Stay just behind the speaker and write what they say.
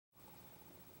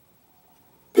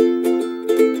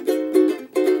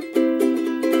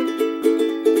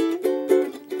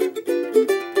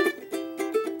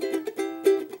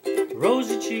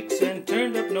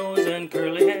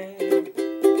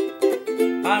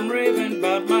I'm raving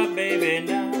about my baby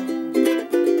now.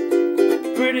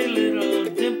 Pretty little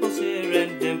dimples here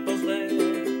and dimples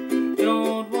there.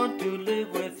 Don't want to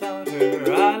live without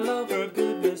her. I love her,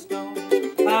 goodness knows.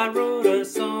 I wrote a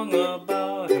song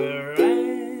about her,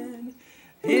 and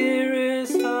here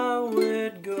is how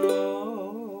it goes.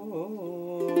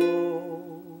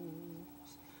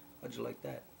 How'd you like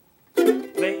that?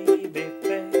 Baby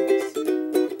face,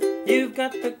 you've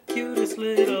got the cutest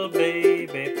little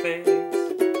baby face.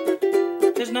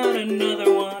 There's not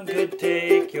another one could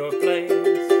take your place.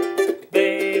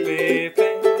 Baby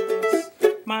face,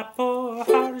 my poor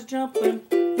heart is jumping.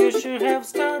 You should have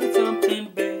started something,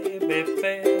 baby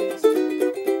face.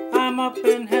 I'm up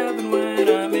in heaven when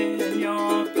I'm in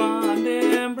your fond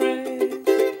embrace.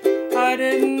 I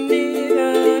didn't need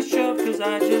a shove, 'cause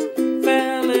I just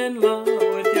fell in love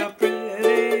with your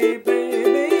pretty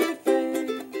baby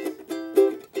face.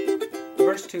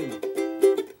 Verse 2.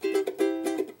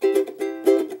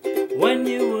 When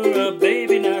you were a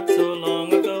baby not so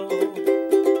long ago,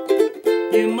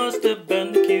 you must have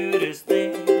been the cutest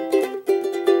thing.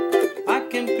 I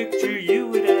can picture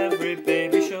you at every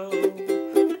baby show,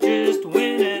 just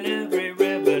winning every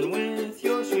ribbon with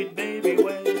your sweet baby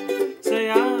way.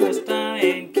 Say honest, I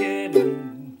ain't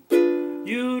kidding,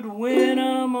 you'd win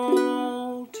 'em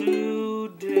all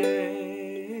today.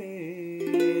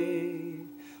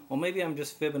 Well, maybe I'm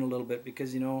just fibbing a little bit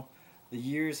because, you know, the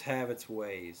years have its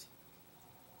ways.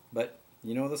 But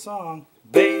you know the song.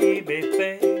 Baby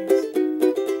face,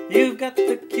 you've got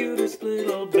the cutest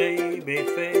little baby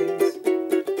face.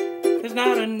 There's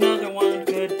not another one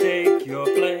could take your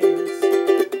place.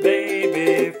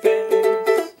 Baby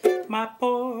face, my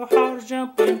poor heart is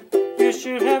jumping. You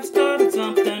should have started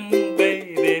something,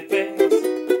 baby face.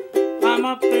 I'm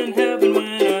up in heaven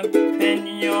when I'm in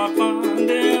your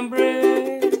fond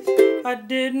embrace. I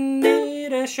didn't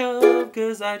need a shove,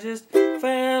 'cause I just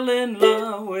fell in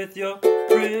love with your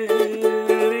pretty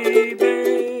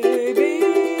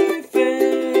baby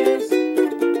face.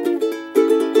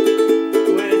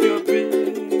 With your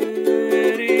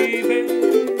pretty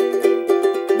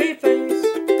baby face.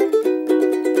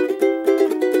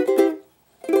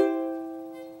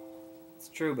 It's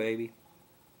true, baby.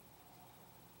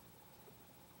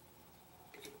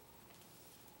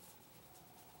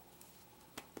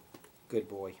 Good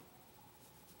boy.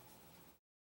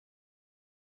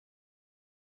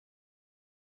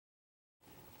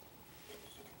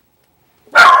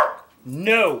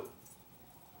 No!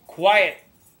 Quiet.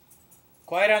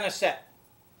 Quiet on the set.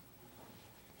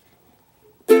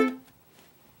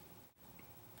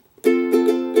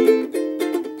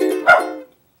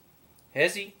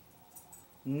 Hezzy?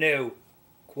 No.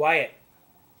 Quiet.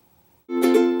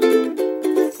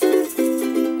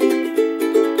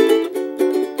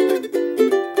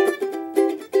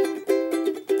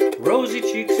 Rosy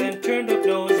cheeks and turned up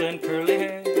nose and curly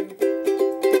hair.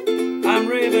 I'm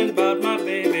raving about my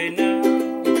baby now.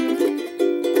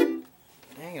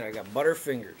 Dang it, I got butter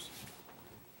fingers.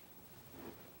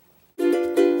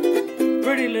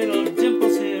 Pretty little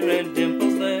dimples here and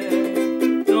dimples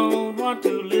there. Don't want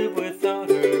to live without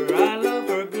her. I love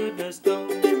her, goodness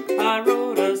knows. I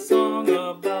wrote a song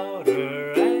about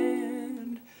her,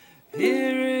 and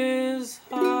here is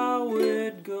how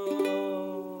it goes.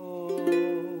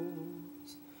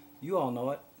 You all know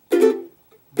it.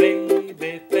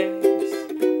 Baby face,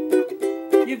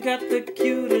 you've got the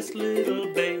cutest little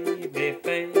baby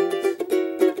face.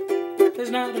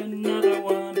 There's not another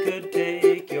one could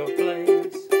take your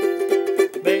place.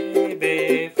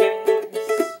 Baby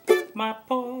face, my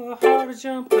poor heart is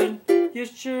jumping. You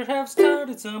should have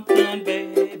started something,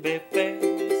 baby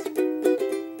face.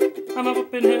 I'm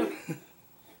up in heaven.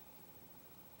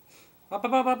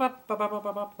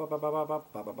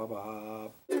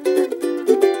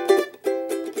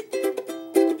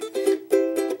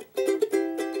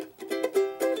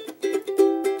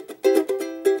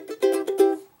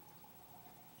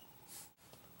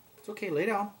 It's okay, lay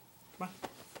down. Come on.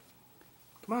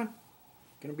 Come on.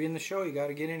 Gonna be in the show, you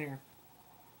gotta get in here.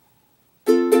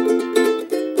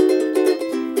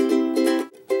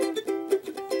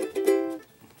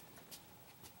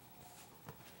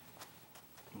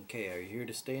 Okay, are you here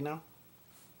to stay now?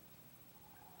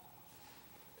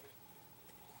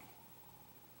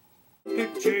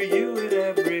 Picture you at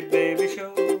every baby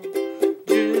show,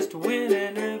 just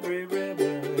winning every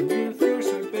ribbon with your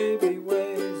sweet baby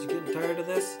ways. You getting tired of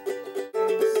this?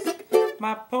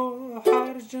 My poor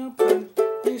heart is jumping.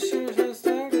 You should have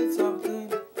started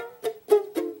something,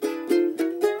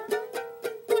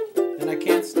 and I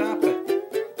can't stop it.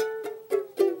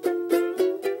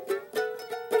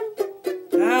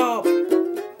 Help!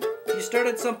 You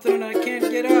started something and I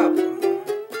can't get up.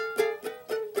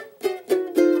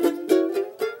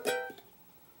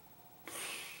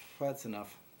 That's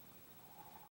enough.